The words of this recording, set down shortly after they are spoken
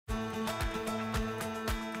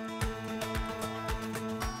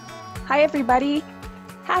Hi, everybody.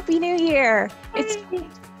 Happy New Year. It's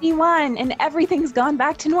 2021 and everything's gone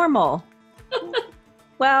back to normal.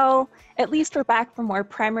 Well, at least we're back for more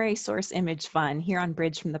primary source image fun here on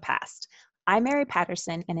Bridge from the Past. I'm Mary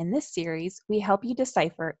Patterson, and in this series, we help you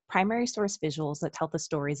decipher primary source visuals that tell the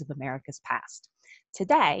stories of America's past.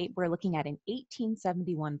 Today, we're looking at an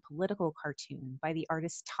 1871 political cartoon by the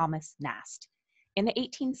artist Thomas Nast. In the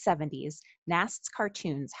 1870s, Nast's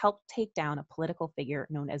cartoons helped take down a political figure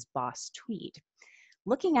known as Boss Tweed.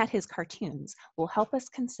 Looking at his cartoons will help us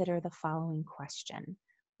consider the following question.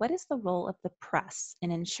 What is the role of the press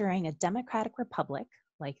in ensuring a democratic republic,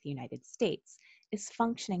 like the United States, is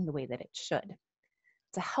functioning the way that it should?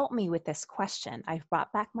 To help me with this question, I've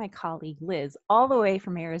brought back my colleague Liz all the way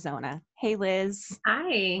from Arizona. Hey, Liz.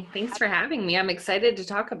 Hi, thanks for having me. I'm excited to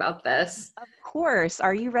talk about this. Of course.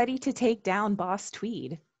 Are you ready to take down Boss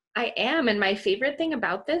Tweed? I am, and my favorite thing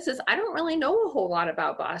about this is I don't really know a whole lot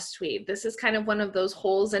about Boss Tweed. This is kind of one of those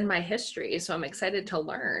holes in my history, so I'm excited to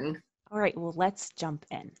learn. All right, well, let's jump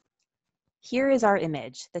in. Here is our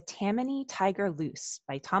image, The Tammany Tiger Loose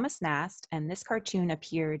by Thomas Nast, and this cartoon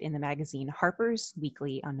appeared in the magazine Harper's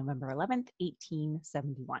Weekly on November 11th,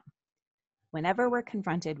 1871. Whenever we're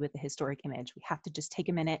confronted with a historic image, we have to just take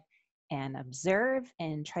a minute and observe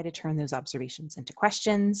and try to turn those observations into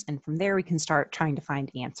questions, and from there we can start trying to find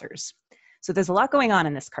answers. So there's a lot going on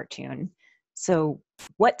in this cartoon. So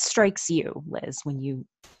what strikes you, Liz, when you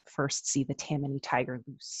first see The Tammany Tiger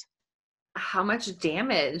Loose? How much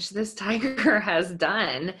damage this tiger has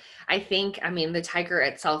done. The tiger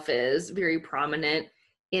itself is very prominent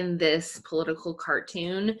in this political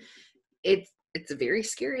cartoon. It's a very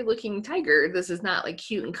scary looking tiger. This is not like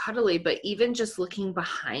cute and cuddly, but even just looking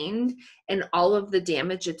behind and all of the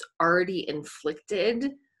damage it's already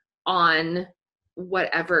inflicted on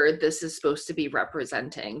whatever this is supposed to be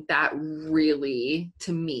representing, that really,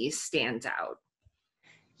 to me, stands out.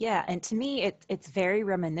 Yeah, and to me, it's very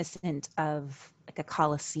reminiscent of like a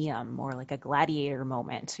Colosseum or like a gladiator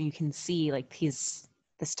moment. So you can see like this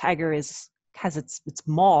tiger has it's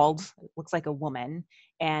mauled. It looks like a woman,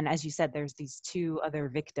 and as you said, there's these two other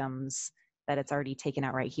victims that it's already taken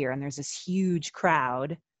out right here, and there's this huge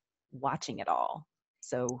crowd watching it all.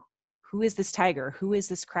 So who is this tiger? Who is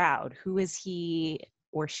this crowd? Who is he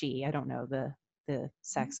or she? I don't know the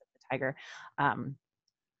sex of the tiger.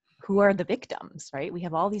 Who are the victims, right? We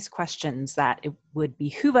have all these questions that it would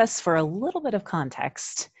behoove us for a little bit of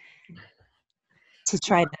context to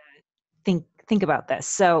try to think about this.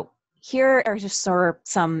 So here are just sort of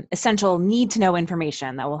some essential need-to-know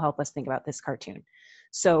information that will help us think about this cartoon.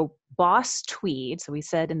 So Boss Tweed, so we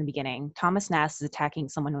said in the beginning, Thomas Nast is attacking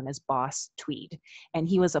someone known as Boss Tweed. And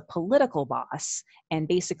he was a political boss and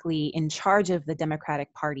basically in charge of the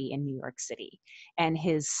Democratic Party in New York City. And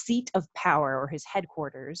his seat of power, or his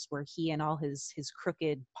headquarters, where he and all his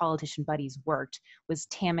crooked politician buddies worked, was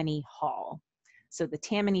Tammany Hall. So the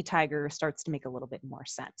Tammany Tiger starts to make a little bit more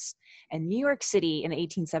sense. And New York City in the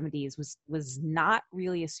 1870s was not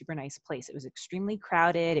really a super nice place. It was extremely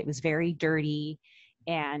crowded. It was very dirty.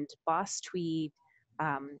 And Boss Tweed,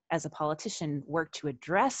 as a politician, worked to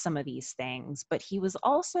address some of these things, but he was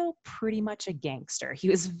also pretty much a gangster. He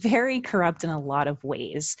was very corrupt in a lot of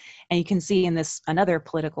ways. And you can see in this another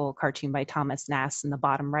political cartoon by Thomas Nast in the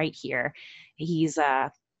bottom right here, he's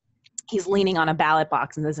leaning on a ballot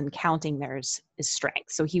box and isn't counting his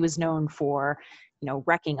strength. So he was known for,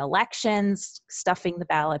 wrecking elections, stuffing the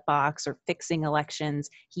ballot box, or fixing elections.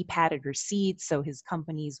 He padded receipts, so his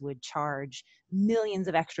companies would charge millions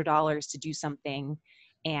of extra dollars to do something,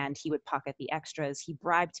 and he would pocket the extras. He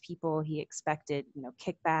bribed people. He expected,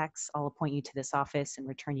 kickbacks. I'll appoint you to this office. In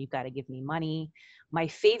return, you've got to give me money. My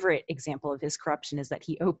favorite example of his corruption is that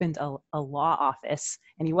he opened a law office,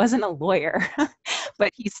 and he wasn't a lawyer,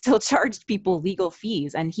 but he still charged people legal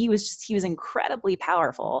fees. And he was incredibly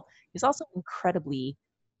powerful. He was also incredibly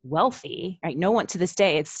wealthy, right? No one to this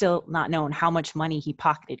day, it's still not known how much money he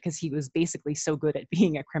pocketed because he was basically so good at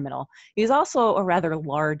being a criminal. He's also a rather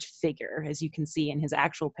large figure, as you can see in his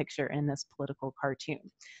actual picture in this political cartoon.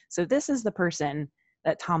 So this is the person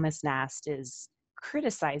that Thomas Nast is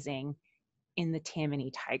criticizing in the Tammany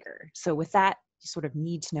Tiger. So with that sort of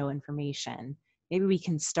need to know information, maybe we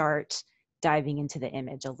can start diving into the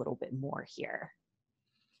image a little bit more here.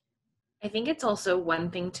 I think it's also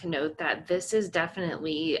one thing to note that this is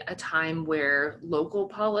definitely a time where local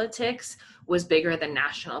politics was bigger than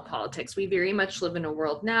national politics. We very much live in a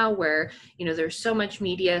world now where, there's so much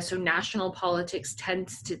media, so national politics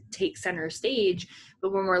tends to take center stage.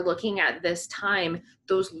 But when we're looking at this time,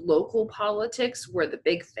 those local politics were the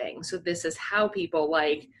big thing. So this is how people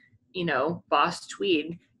like Boss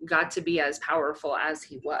Tweed got to be as powerful as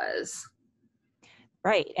he was.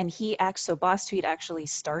 Right. And so Boss Tweed actually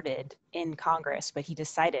started in Congress, but he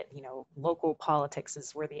decided, local politics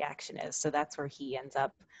is where the action is. So that's where he ends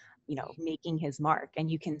up, making his mark. And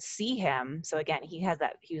you can see him. So again, he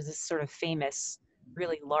was this sort of famous,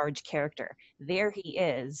 really large character. There he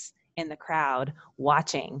is in the crowd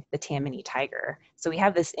watching the Tammany Tiger. So we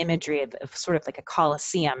have this imagery of sort of like a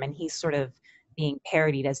coliseum, and he's sort of being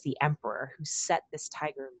parodied as the emperor who set this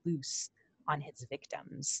tiger loose on his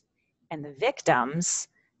victims. And the victims,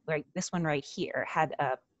 like this one right here,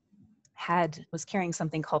 was carrying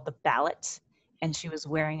something called the ballot, and she was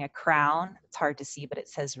wearing a crown. It's hard to see, but it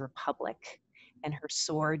says Republic, and her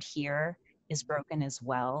sword here is broken as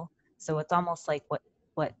well. So it's almost like what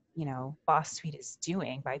Boss Tweed is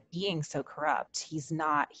doing by being so corrupt. He's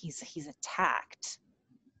attacked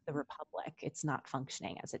the Republic. It's not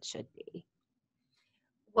functioning as it should be.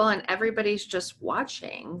 Well, and everybody's just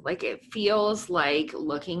watching. Like, it feels like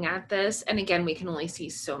looking at this, and again, we can only see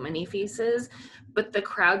so many faces, but the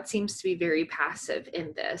crowd seems to be very passive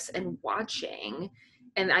in this and watching.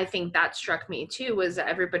 And I think that struck me too, was that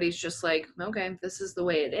everybody's just like, okay, this is the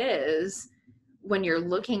way it is. When you're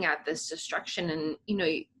looking at this destruction, and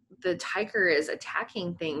the tiger is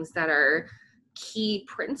attacking things that are key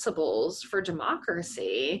principles for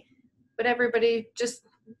democracy, but everybody just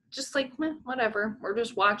like, whatever, we're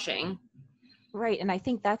just watching. Right. And I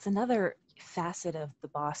think that's another facet of the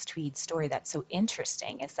Boss Tweed story that's so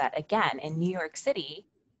interesting, is that, again, in New York City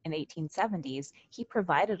in the 1870s, he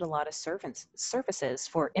provided a lot of services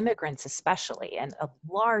for immigrants, especially, and a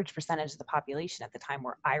large percentage of the population at the time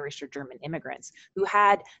were Irish or German immigrants who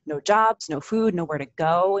had no jobs, no food, nowhere to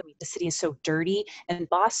go. I mean, the city is so dirty, and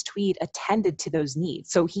Boss Tweed attended to those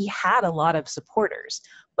needs. So he had a lot of supporters,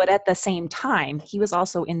 but at the same time, he was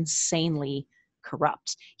also insanely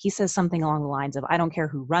corrupt. He says something along the lines of, I don't care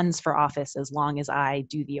who runs for office as long as I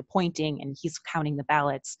do the appointing, and he's counting the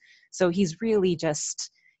ballots. So he's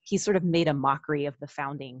sort of made a mockery of the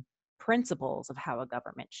founding principles of how a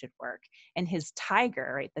government should work. And his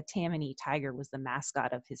tiger, right, the Tammany Tiger was the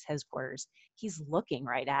mascot of his headquarters. He's looking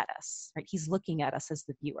right at us, right? He's looking at us as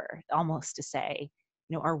the viewer, almost to say,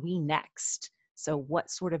 are we next? So what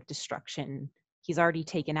sort of destruction? He's already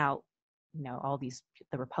taken out all the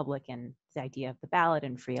Republic and the idea of the ballot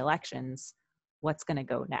and free elections. What's going to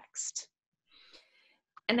go next?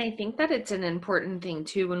 And I think that it's an important thing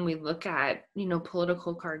too, when we look at,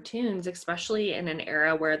 political cartoons, especially in an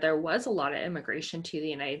era where there was a lot of immigration to the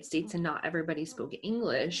United States and not everybody spoke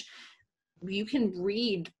English. You can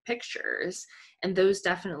read pictures, and those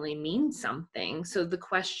definitely mean something. So the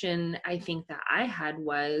question I think that I had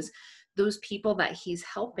was, those people that he's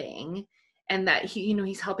helping, and that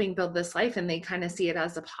he's helping build this life, and they kind of see it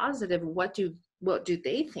as a positive. What do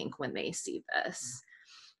they think when they see this?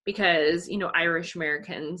 Because Irish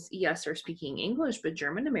Americans, yes, are speaking English, but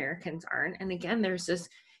German Americans aren't. And again, there's this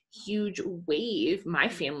huge wave. My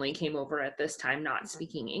family came over at this time not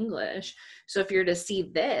speaking English. So if you're to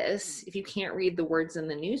see this, if you can't read the words in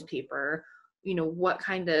the newspaper, what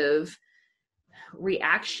kind of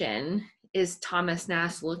reaction is Thomas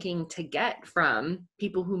Nast looking to get from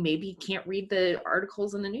people who maybe can't read the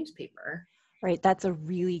articles in the newspaper? Right, that's a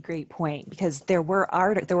really great point, because there were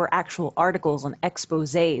actual articles and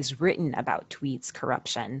exposés written about Tweed's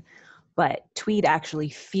corruption, but Tweed actually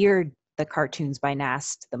feared the cartoons by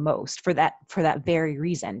Nast the most for that very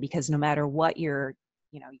reason, because no matter what your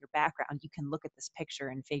background, you can look at this picture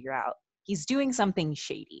and figure out he's doing something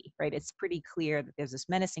shady, right? It's pretty clear that there's this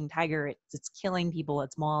menacing tiger. It's killing people.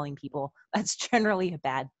 It's mauling people. That's generally a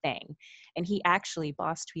bad thing. And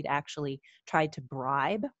Boss Tweed actually tried to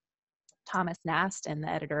bribe Thomas Nast and the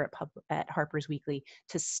editor at Harper's Weekly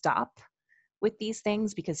to stop with these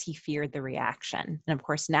things, because he feared the reaction. And of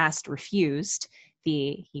course, Nast refused.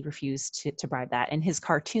 He refused to bribe that. And his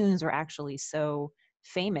cartoons were actually so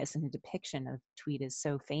famous, and the depiction of Tweed is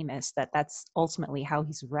so famous, that that's ultimately how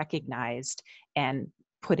he's recognized and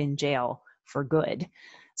put in jail for good.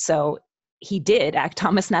 So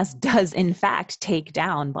Thomas Nast does in fact take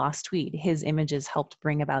down Boss Tweed. His images helped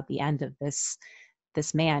bring about the end of this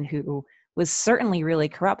man who was certainly really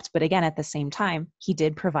corrupt, but again, at the same time, he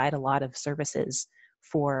did provide a lot of services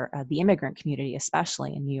for the immigrant community,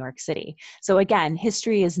 especially in New York City. So again,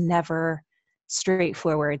 history is never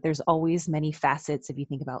straightforward. There's always many facets, if you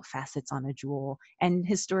think about facets on a jewel, and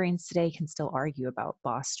historians today can still argue about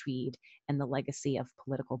Boss Tweed and the legacy of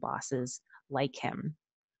political bosses like him.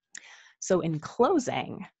 So in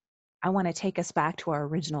closing, I want to take us back to our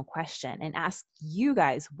original question and ask you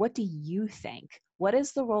guys, what do you think What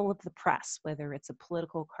is the role of the press, whether it's a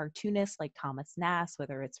political cartoonist like Thomas Nast,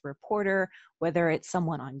 whether it's a reporter, whether it's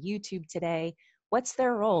someone on YouTube today? What's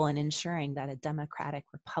their role in ensuring that a democratic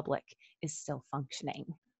republic is still functioning?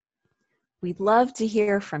 We'd love to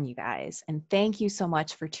hear from you guys, and thank you so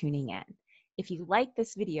much for tuning in. If you like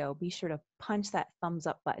this video, be sure to punch that thumbs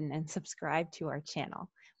up button and subscribe to our channel.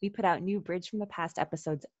 We put out new Bridge from the Past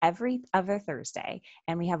episodes every other Thursday,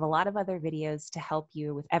 and we have a lot of other videos to help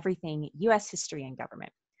you with everything U.S. history and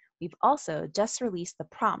government. We've also just released the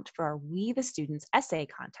prompt for our We the Students essay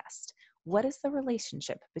contest. What is the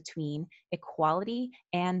relationship between equality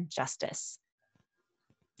and justice?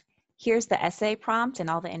 Here's the essay prompt and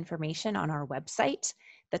all the information on our website.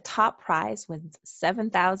 The top prize wins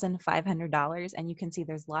 $7,500, and you can see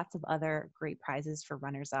there's lots of other great prizes for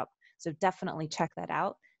runners-up. So definitely check that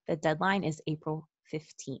out. The deadline is April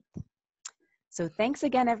 15th. So thanks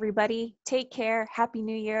again, everybody. Take care. Happy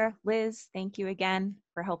New Year. Liz, thank you again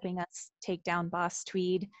for helping us take down Boss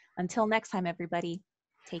Tweed. Until next time, everybody,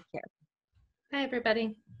 take care. Bye,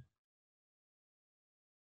 everybody.